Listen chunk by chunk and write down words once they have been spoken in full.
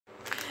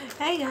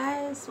Hey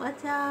guys,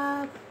 what's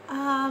up?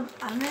 I'm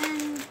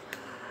in,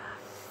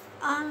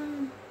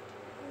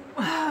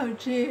 oh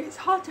jeez,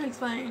 hard to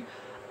explain.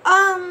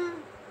 I'm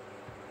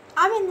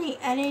in the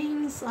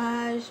editing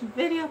slash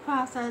video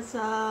process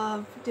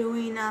of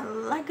doing a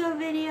Lego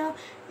video.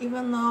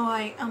 Even though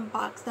I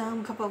unboxed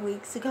them a couple of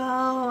weeks ago,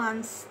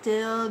 I'm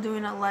still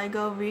doing a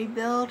Lego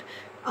rebuild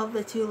of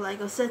the two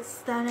Lego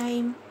sets that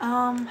I,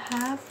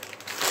 have.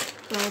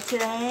 So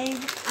today,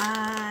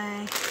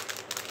 I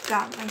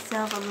got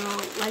myself a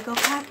little Lego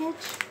package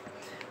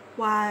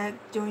while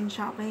doing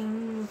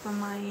shopping for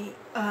my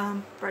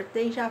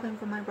birthday shopping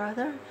for my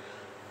brother,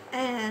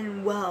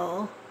 and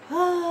well,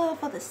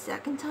 for the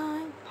second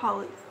time,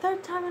 probably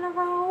third time in a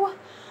row,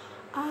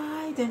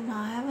 I did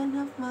not have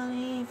enough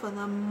money for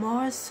the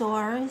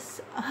Mosasaurus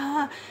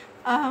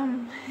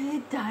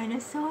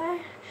dinosaur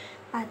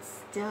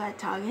that's still at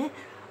Target.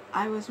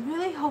 I was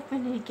really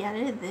hoping to get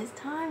it this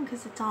time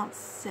because it's on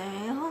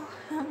sale.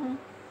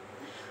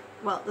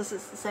 Well, this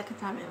is the second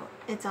time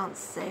it's on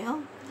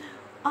sale.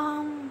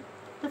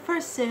 The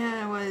first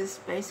sale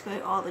was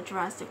basically all the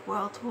Jurassic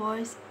World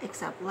toys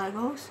except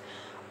Legos.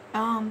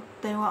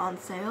 They were on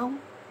sale,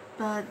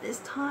 but this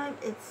time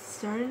it's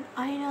certain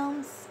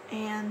items,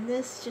 and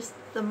this just,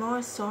 the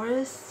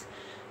Mosasaurus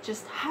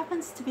just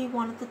happens to be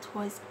one of the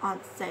toys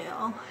on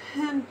sale.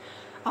 And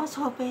I was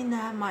hoping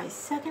that my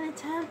second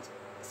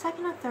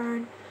or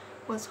third,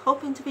 was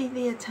hoping to be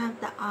the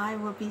attempt that I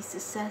would be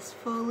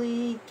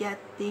successfully get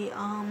the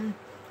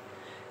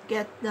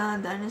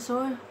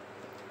dinosaur.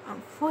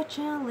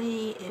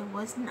 Unfortunately, it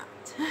was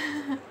not.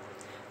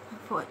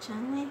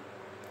 Unfortunately,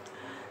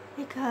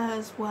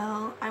 because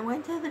well, I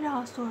went to the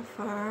dollar store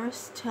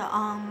first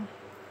to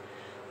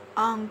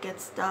get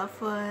stuff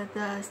for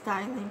the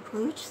styling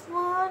pooch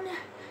salon,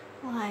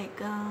 like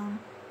a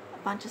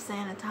bunch of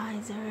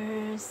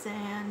sanitizers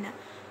and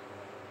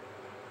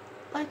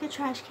like a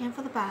trash can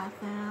for the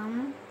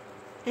bathroom.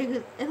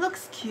 It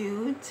looks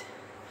cute.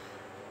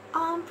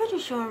 I'm pretty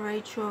sure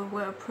Rachel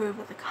will approve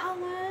of the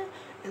color.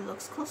 It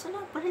looks close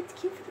enough, but it's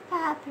cute for the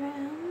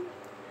bathroom.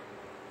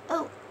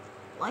 Oh,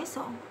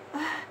 Lysol.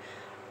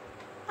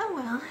 Oh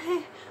well.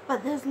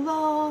 But there's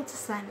loads of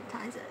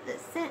sanitizer.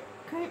 There's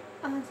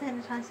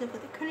sanitizer for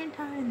the current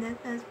time, and then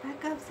there's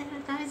backup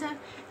sanitizer.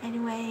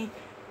 Anyway,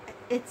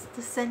 it's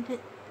the scent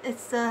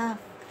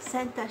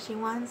that she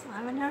wants,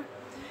 lavender.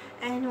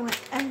 Anyway,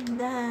 and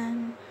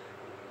then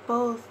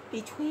both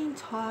between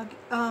Target,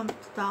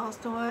 dollar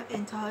store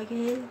and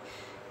Target,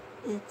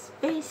 it's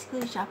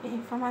basically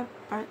shopping for my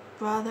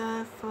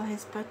brother for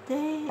his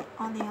birthday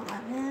on the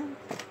 11th.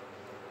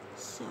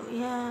 So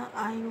yeah,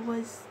 I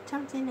was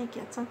tempting to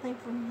get something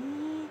for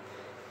me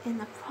in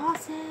the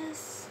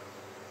process,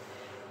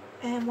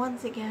 and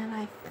once again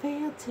I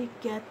failed to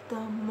get the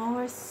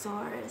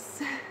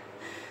Mosasaurus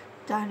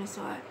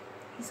dinosaur.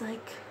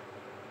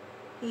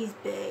 He's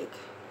big.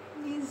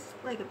 He's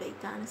like a big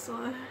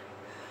dinosaur.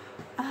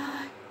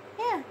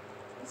 Yeah,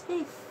 it's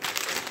big.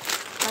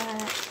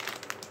 But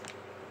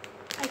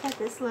I got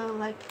this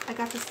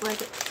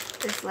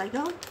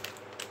Lego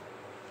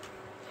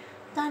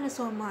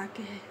Dinosaur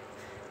Market.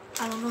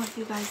 I don't know if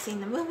you guys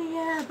seen the movie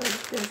yet,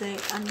 but there's a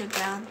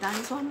underground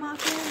dinosaur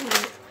market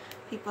where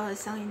people are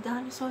selling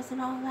dinosaurs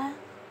and all that.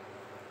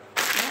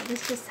 Yeah,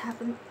 this just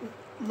happened.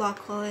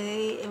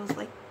 Luckily, it was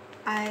like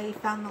I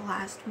found the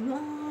last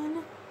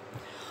one.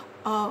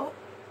 Oh.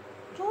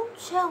 Don't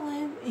tell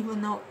him,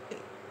 even though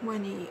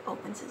when he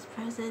opens his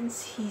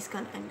presents, he's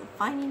gonna end up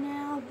finding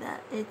out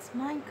that it's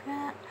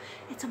Minecraft.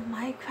 It's a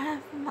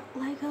Minecraft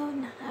Lego,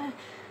 not a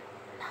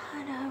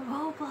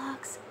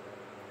Roblox.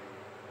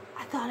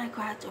 I thought I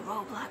grabbed a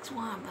Roblox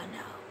one, but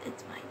no,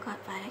 it's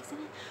Minecraft by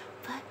accident.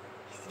 But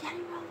he's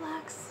getting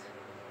Roblox,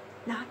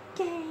 not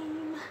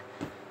game.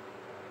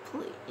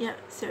 Please, yeah,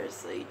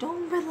 seriously,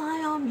 don't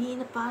rely on me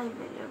to buy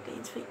video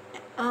games for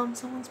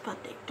someone's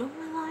birthday. Don't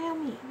rely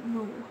on me,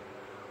 no.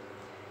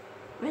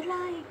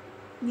 Rely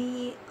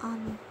me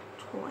on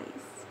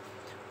toys.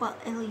 Well,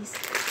 at least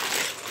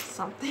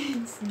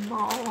something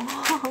small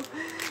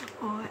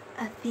or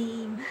a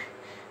theme,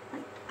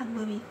 like a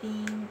movie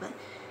theme. But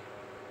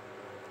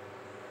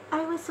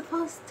I was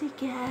supposed to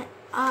get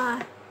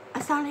a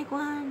Sonic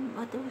one,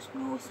 but there was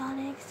no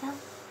Sonic, so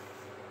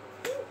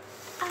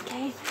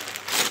okay.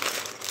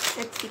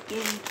 Let's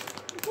begin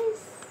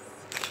this.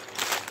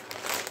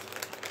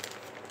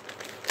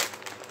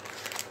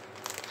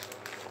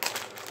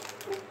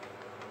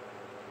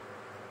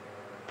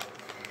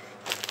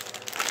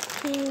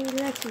 Okay,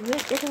 let's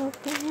rip it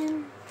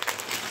open.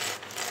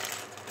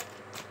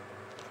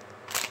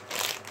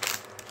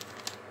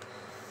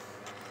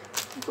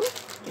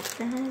 Get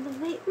that out of the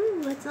way.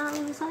 Ooh, let's not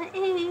lose our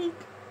egg.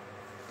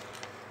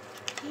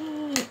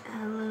 Okay, a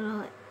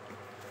little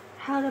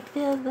how to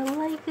build the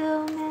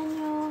Lego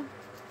manual.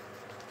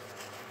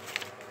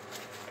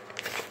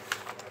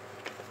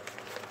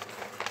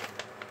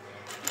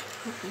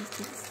 Put these to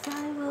the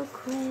side real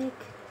quick.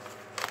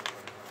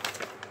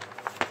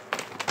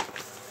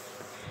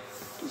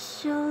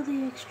 Show the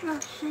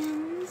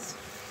instructions.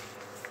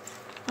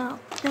 Oh,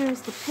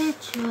 there's the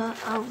picture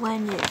of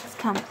when it's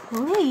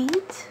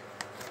complete.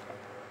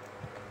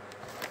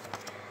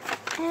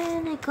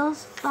 And it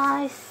goes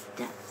by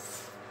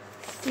steps.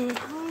 See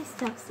how many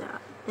steps there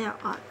are? There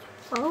are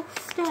 12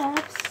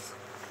 steps.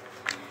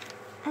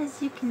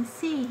 As you can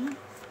see,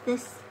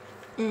 this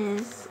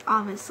is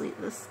obviously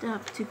the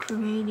step to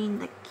creating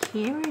the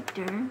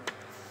character.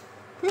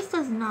 This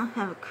does not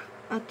have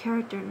a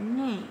character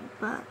name,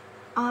 but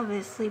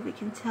obviously we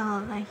can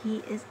tell that he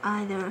is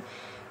either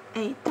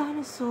a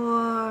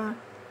dinosaur,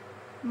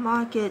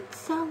 market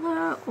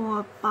seller,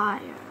 or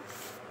buyer.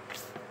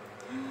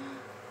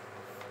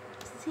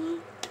 See?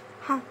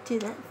 Hat to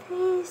the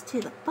face,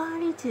 to the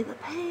body, to the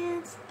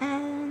pants,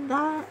 and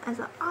that as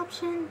an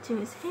option to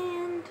his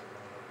hand.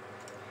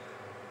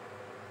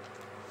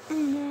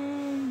 And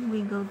then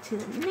we go to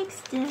the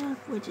next step,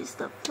 which is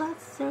the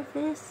flat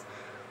surface.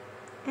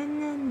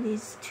 And then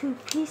these two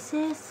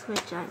pieces,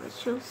 which I will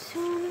show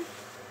soon.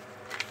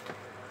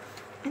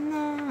 And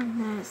then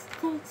there's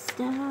third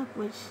step,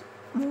 which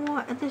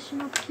more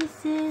additional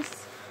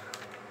pieces.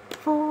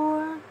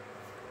 4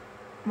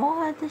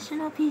 more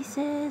additional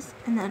pieces.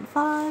 And then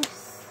 5,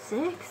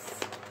 6,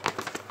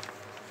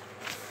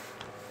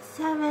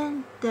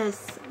 7.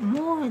 There's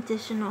more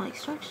additional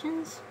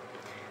instructions.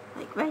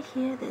 Like right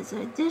here, there's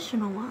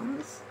additional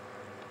ones.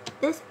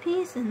 This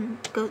piece and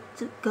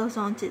goes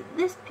on to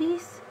this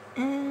piece,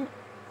 and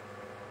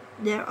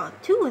there are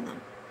 2 of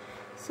them.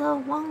 So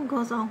one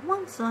goes on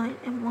one side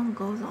and one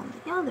goes on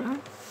the other.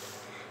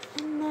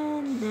 And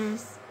then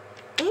there's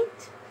 8.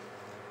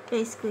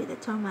 Basically, they're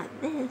talking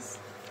about this.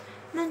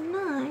 And then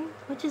 9,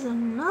 which is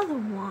another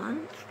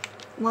one.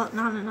 Well,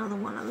 not another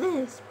one of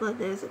this, but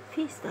there's a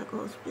piece that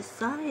goes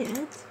beside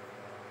it.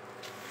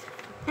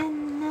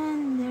 And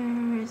then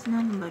there's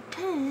number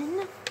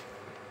 10.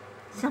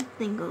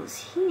 Something goes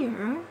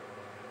here.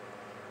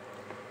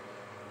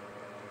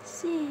 Let's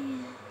see.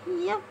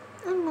 Yep,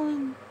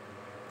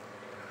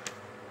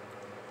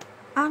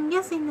 I'm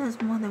guessing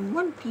there's more than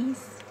one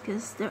piece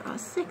because there are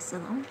 6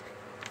 of them.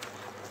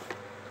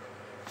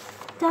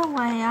 That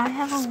way I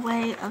have a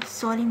way of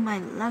sorting my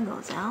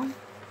Legos out.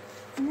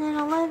 And then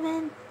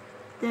 11,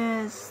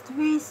 there's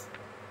 3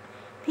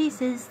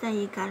 pieces that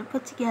you gotta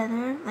put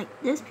together, like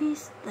this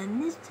piece,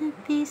 then this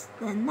piece,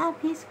 then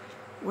that piece,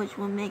 which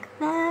will make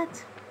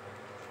that.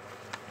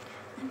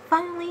 And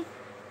finally,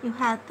 you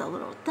have the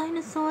little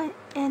dinosaur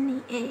and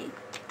the egg.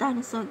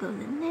 Dinosaur goes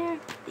in there,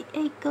 the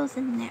egg goes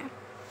in there.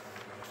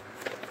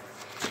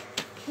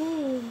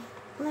 Okay,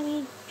 let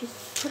me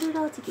just put it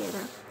all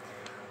together.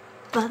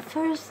 But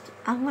first,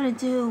 I'm gonna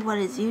do what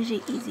is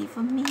usually easy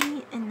for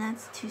me, and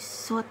that's to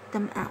sort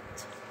them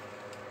out.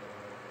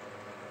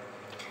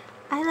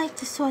 I like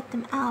to sort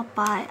them out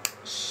by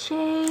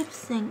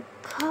shapes and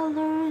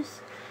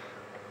colors.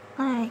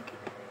 Like,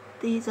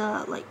 these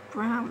are like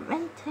brown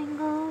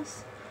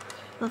rectangles.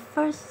 But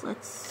first,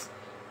 let's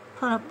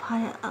put a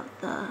pile of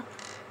the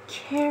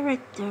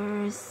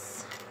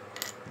characters.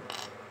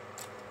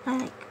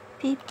 Like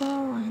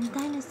people and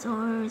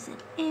dinosaurs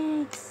and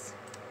eggs.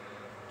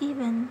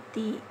 Even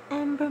the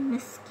amber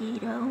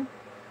mosquito.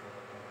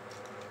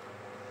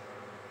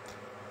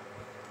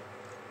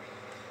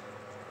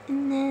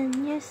 And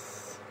then,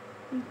 yes,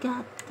 we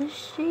got the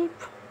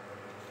shape.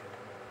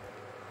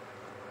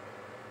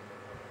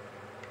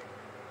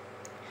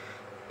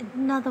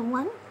 Another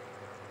one.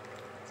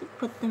 So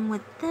put them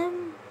with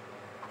them.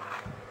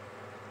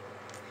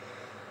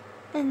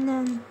 And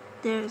then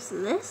there's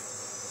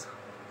this.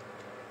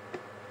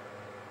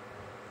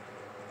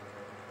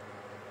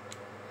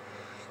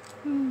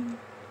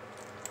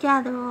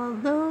 Gather all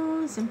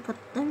those and put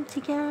them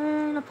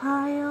together in a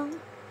pile.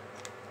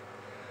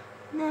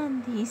 And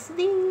then these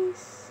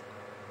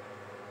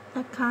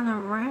are kind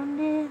of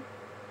rounded.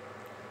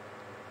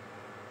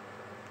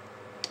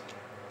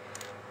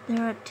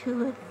 There are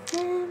 2 of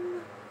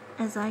them,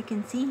 as I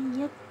can see.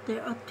 Yep,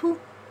 there are 2.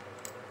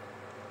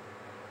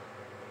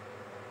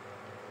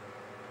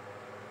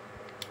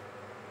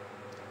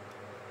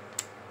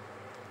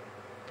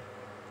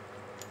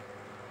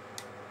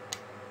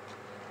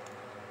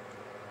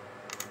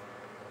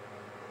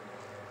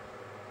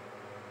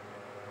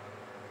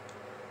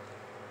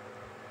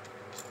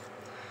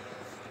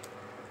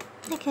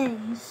 Okay,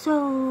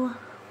 so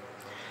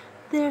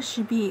there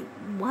should be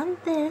one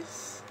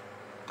this,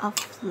 a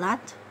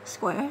flat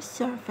square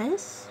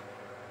surface,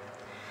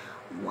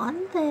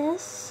 one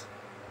this,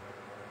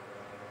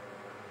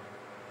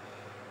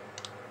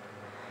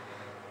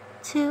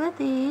 2 of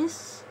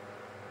these.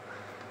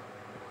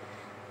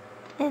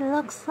 It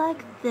looks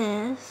like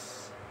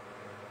this,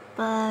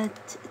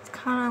 but it's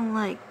kind of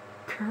like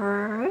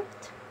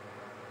curved.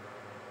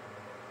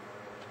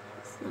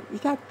 So we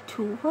got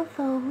 2 of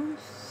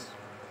those.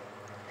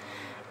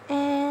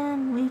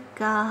 And we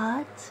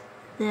got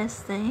this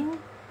thing.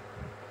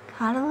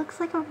 Kind of looks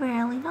like a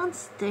railing on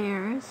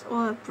stairs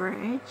or a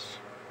bridge,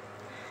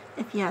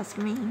 if you ask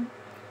me.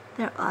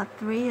 There are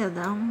 3 of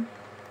them.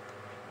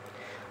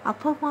 I'll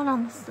put one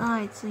on the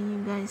side so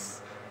you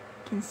guys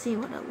can see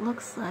what it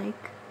looks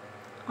like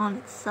on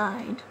its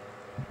side.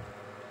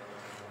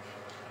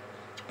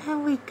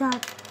 And we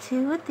got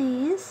 2 of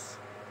these.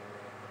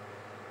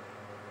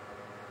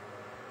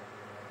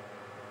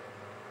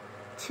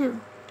 2.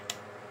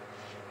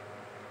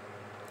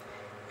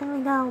 And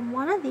we got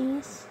 1 of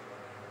these.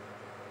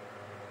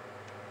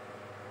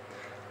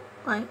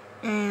 Like,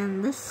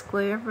 and this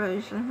square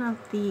version of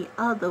the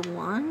other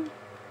one.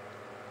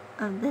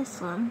 Of this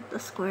one, the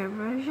square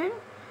version.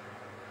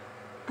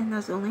 And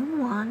there's only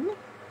 1.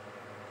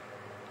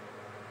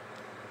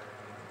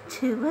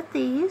 2 of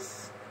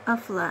these are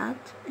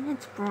flat, and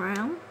it's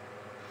brown.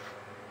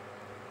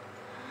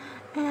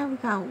 And we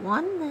got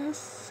 1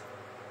 this.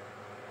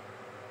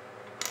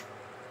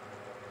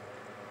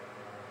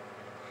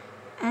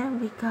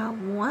 And we got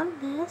 1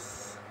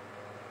 this.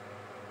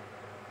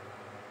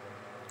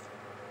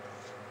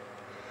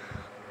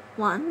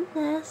 1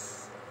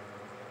 this.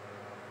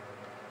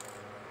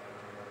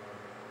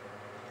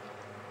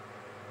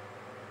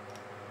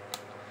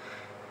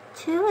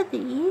 2 of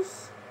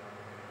these,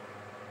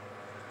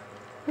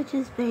 which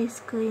is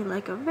basically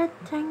like a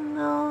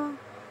rectangle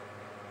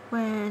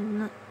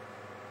and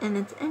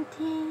it's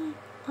empty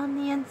on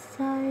the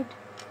inside.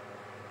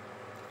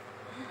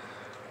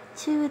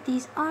 2 of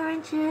these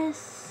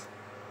oranges,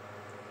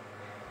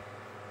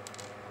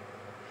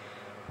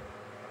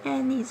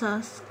 and these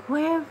are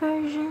square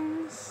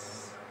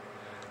versions.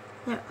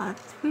 There are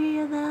 3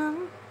 of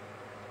them,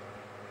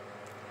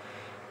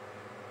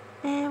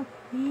 and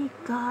we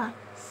got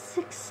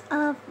 6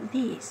 of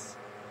these.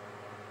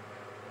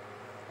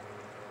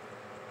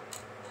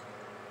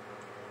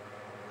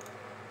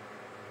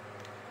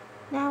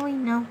 Now we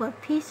know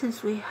what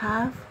pieces we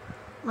have.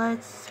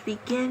 Let's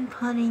begin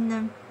putting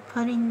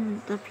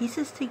the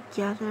pieces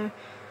together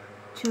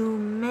to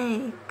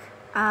make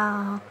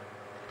our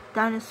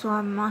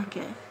dinosaur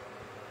monkey.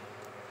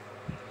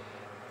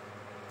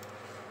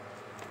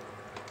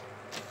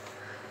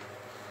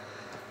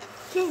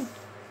 Okay.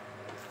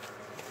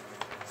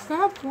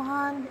 Step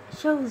 1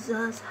 shows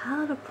us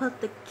how to put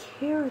the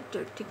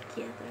character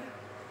together.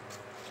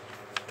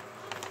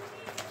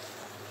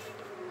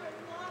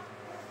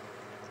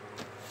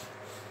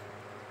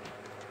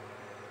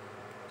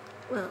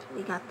 Well,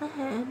 we got the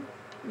head,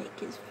 make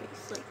his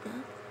face like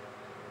that.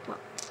 Well,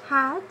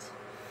 hat,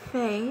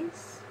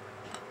 face,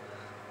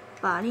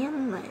 body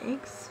and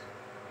legs.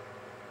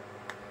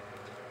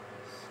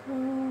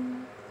 So,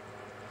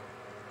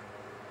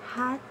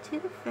 hat to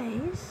the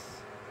face.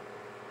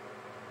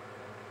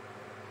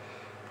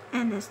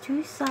 And there's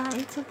 2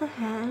 sides of the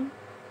head,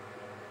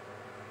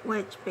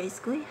 which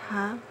basically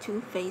have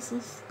 2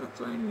 faces. That's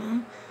what I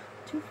meant.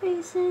 2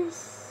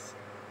 faces.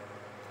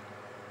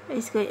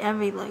 Basically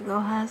every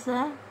Lego has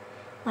that.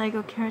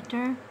 Lego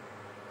character.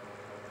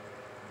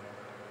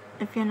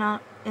 If you're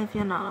not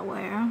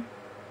aware.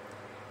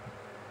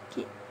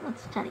 Okay,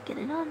 let's try to get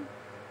it on.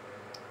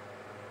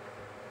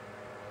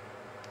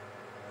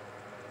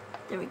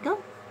 There we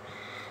go.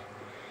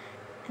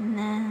 And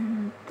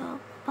then the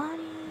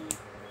body.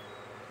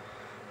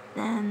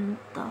 Then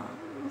the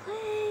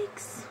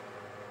legs.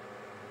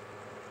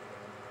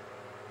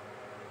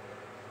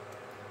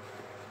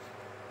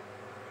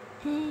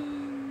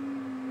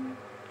 And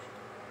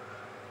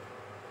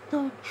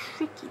the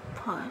tricky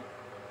part.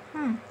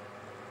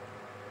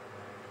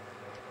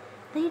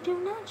 They do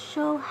not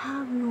show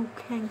how you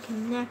can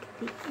connect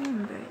the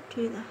amber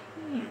to the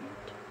hand.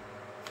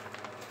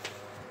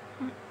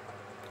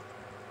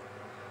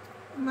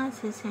 Unless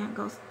his hand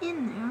goes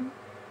in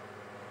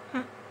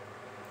there.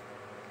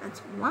 That's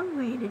one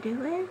way to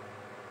do it.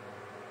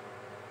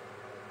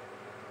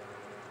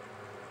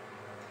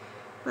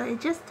 But it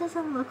just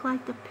doesn't look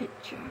like the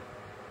picture.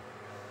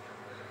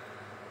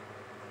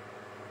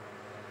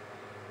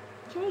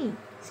 Okay,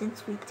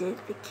 since we did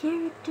the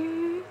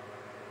character,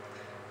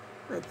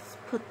 let's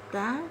put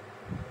that,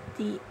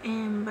 the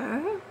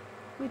amber,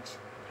 which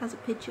has a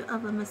picture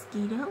of a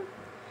mosquito.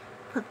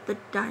 Put the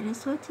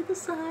dinosaur to the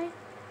side,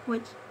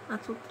 which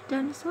that's what the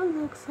dinosaur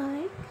looks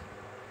like.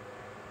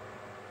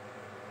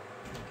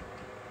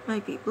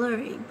 Might be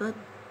blurry, but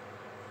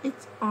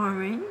it's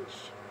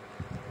orange.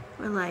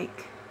 Or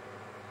like,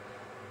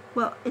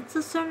 well, it's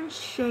a certain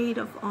shade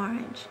of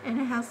orange, and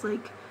it has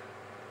like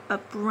a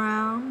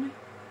brown,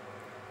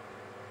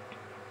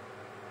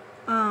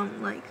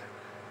 like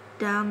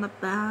down the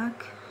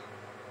back.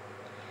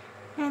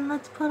 And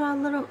let's put our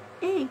little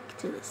egg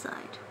to the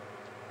side.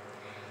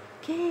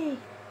 Okay,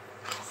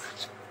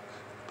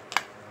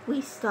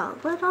 we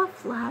start with our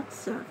flat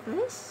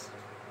surface,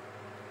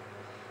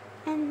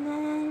 and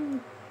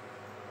then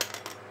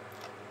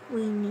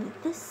we need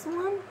this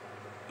one,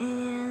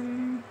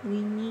 and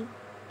we need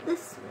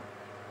this one.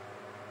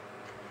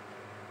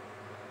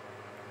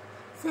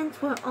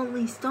 Since we're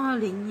only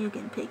starting, you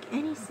can pick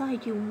any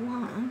side you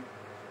want.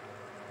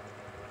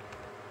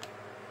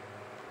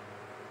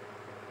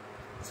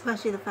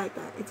 Especially the fact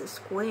that it's a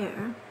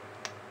square.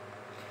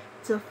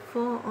 It's a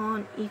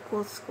full-on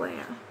equal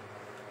square.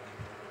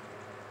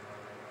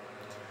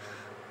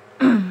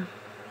 And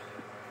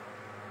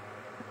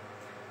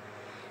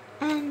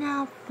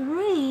now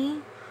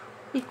 3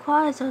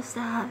 requires us to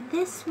have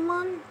this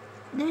one,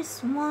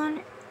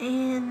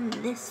 and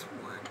this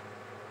one.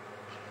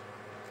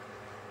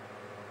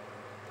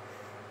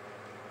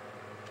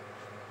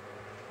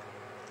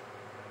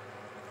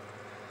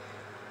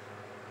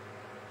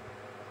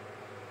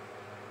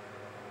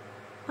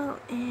 Oh,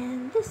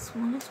 and this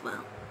one as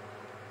well.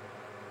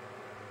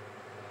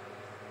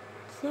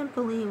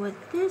 Simply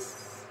with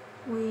this,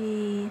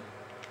 we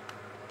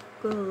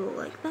go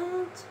like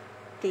that,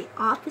 the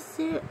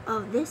opposite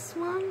of this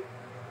one,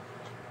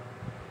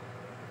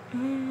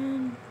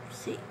 and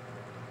see.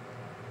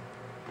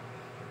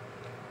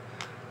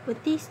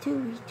 With these two,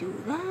 we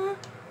do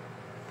that,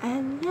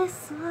 and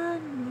this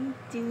one,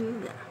 we do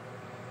that.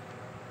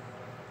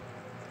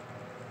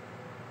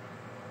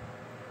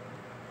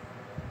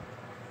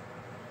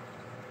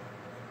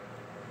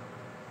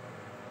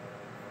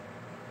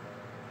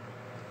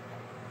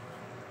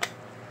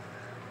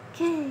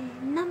 Okay,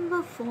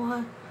 number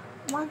 4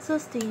 wants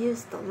us to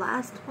use the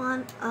last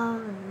one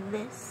of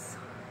this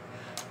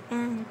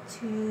and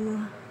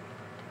to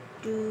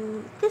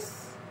do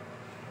this,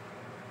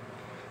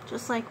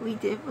 just like we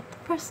did with the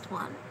first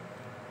one.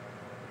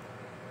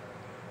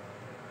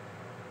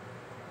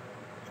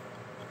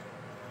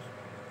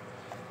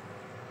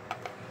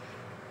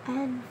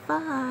 And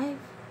 5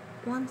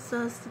 wants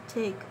us to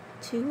take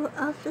 2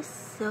 of the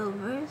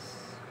silvers,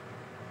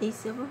 these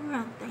silver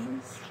round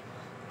things,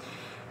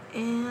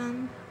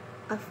 and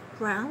a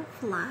brown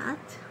flat.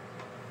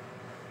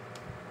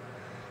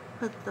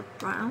 Put the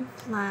brown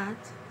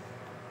flat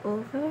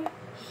over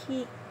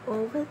here,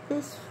 over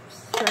this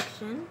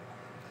section,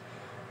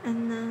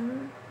 and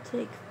then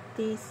take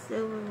these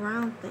silver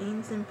round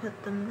things and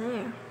put them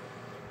there.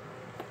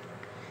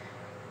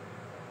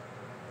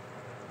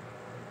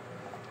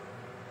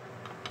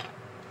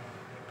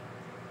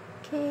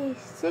 Okay,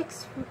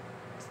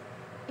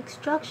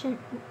 instruction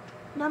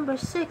number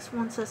 6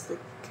 wants us to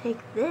take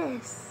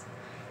this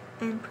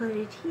and put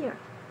it here.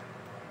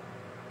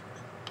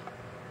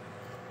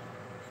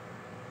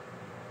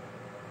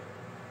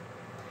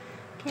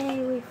 Okay,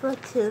 we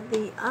flip to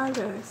the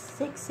other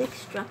 6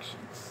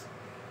 instructions.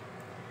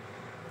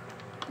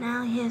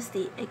 Now here's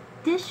the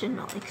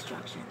additional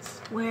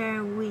instructions,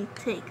 where we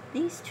take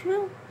these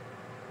 2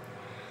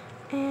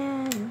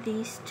 and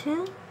these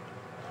 2,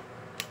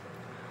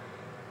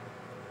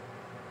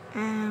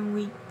 and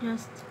we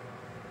just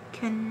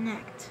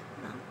connect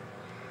them.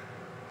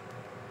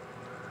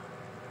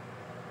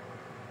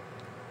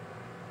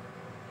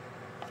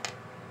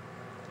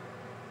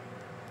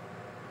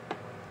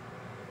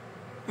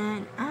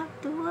 And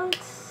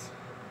afterwards,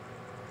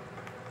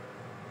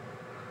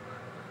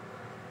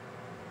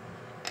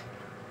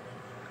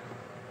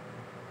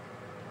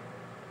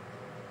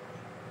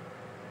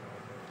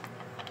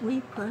 we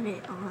put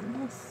it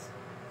on this.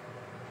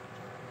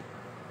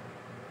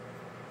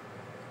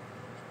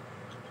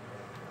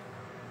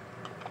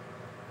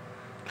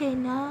 Okay,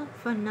 now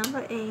for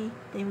number 8,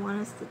 they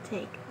want us to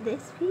take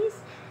this piece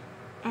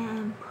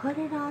and put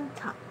it on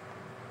top.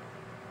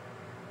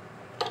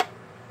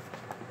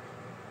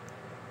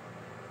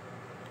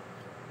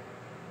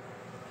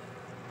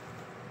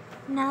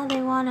 Now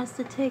they want us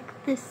to take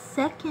this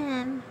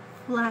second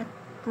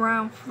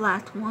brown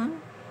flat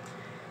one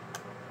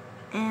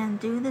and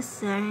do the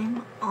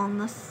same on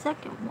the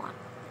second one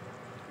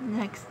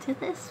next to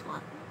this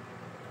one.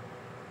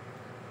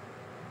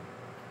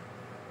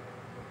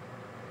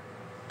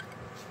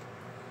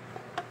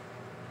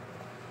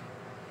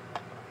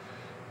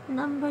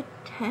 Number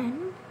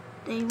 10,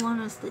 they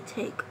want us to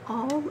take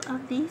all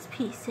of these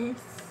pieces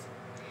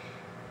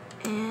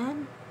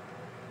and,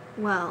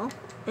 well,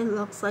 it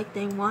looks like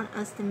they want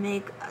us to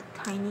make a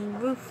tiny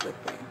roof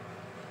with it.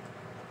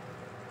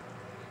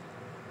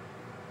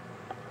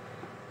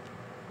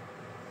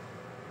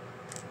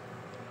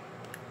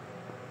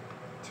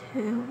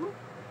 Two,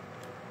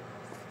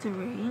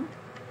 3,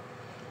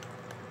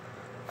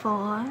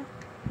 4,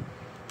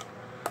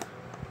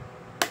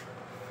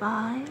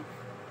 5,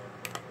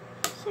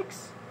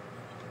 6.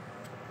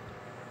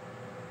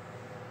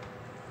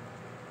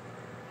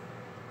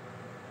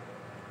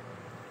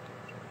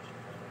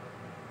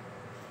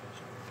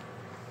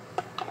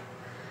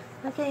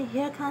 Okay,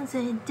 here comes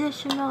the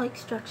additional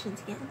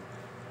instructions again.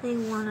 They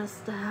want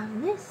us to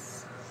have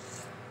this,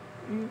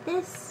 and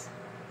this,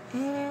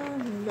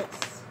 and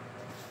this.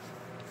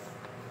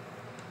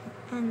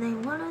 And they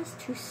want us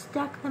to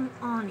stack them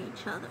on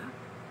each other.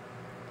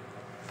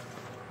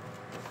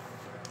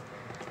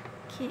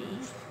 Okay,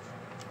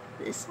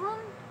 this one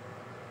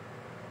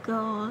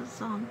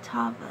goes on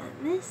top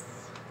of this.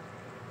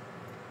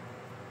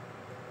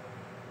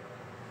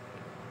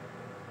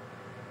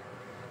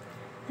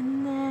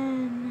 And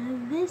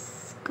then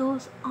this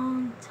goes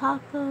on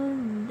top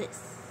of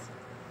this.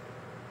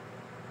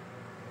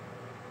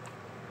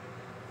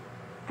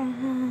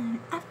 And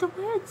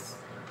afterwards,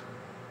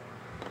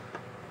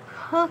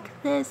 hook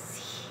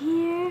this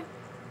here.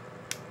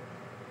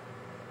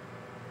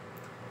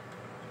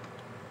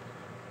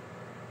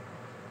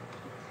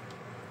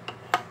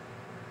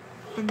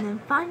 And then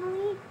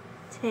finally,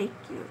 take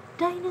your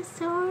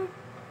dinosaur,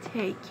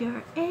 take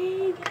your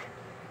egg,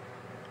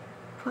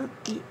 put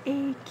the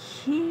egg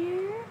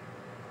here.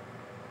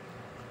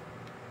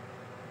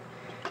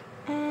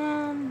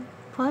 And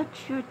put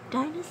your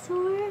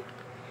dinosaur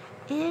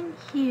in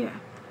here.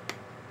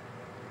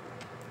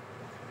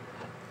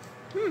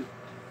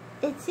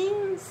 It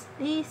seems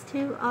these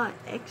two are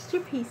extra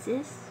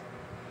pieces.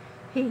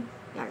 Hey,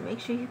 gotta make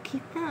sure you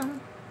keep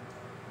them.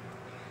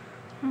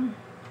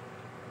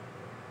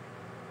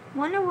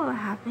 Wonder what will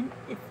happen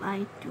if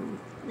I do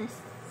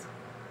this.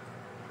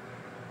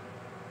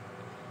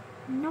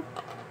 Nope.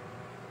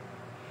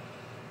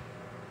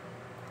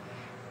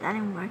 That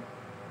didn't work.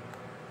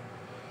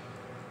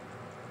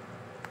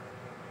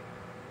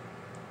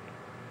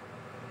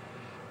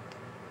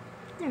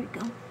 There we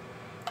go.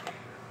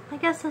 I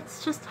guess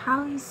that's just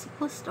how he's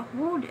supposed to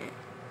hold it.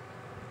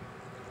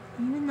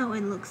 Even though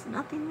it looks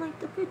nothing like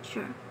the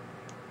picture.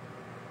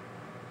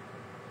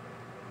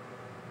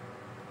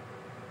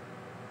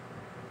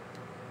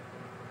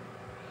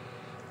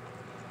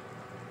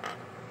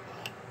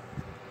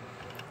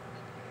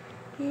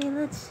 Okay,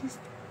 let's just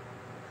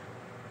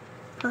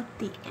put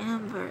the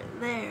amber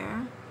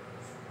there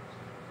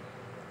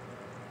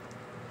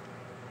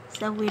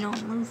so we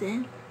don't lose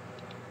it.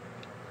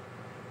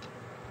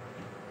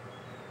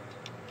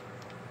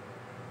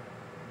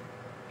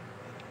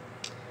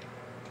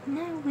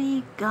 Now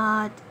we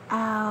got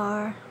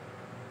our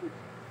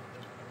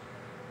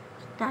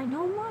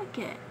dino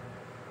market.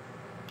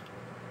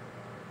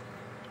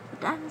 The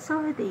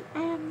dinosaur, the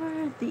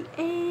amber, the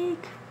egg,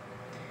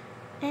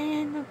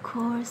 and of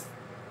course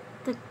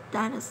the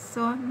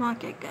dinosaur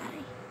market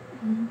guy.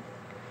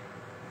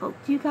 Hope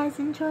you guys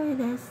enjoy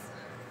this.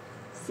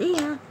 See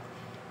ya!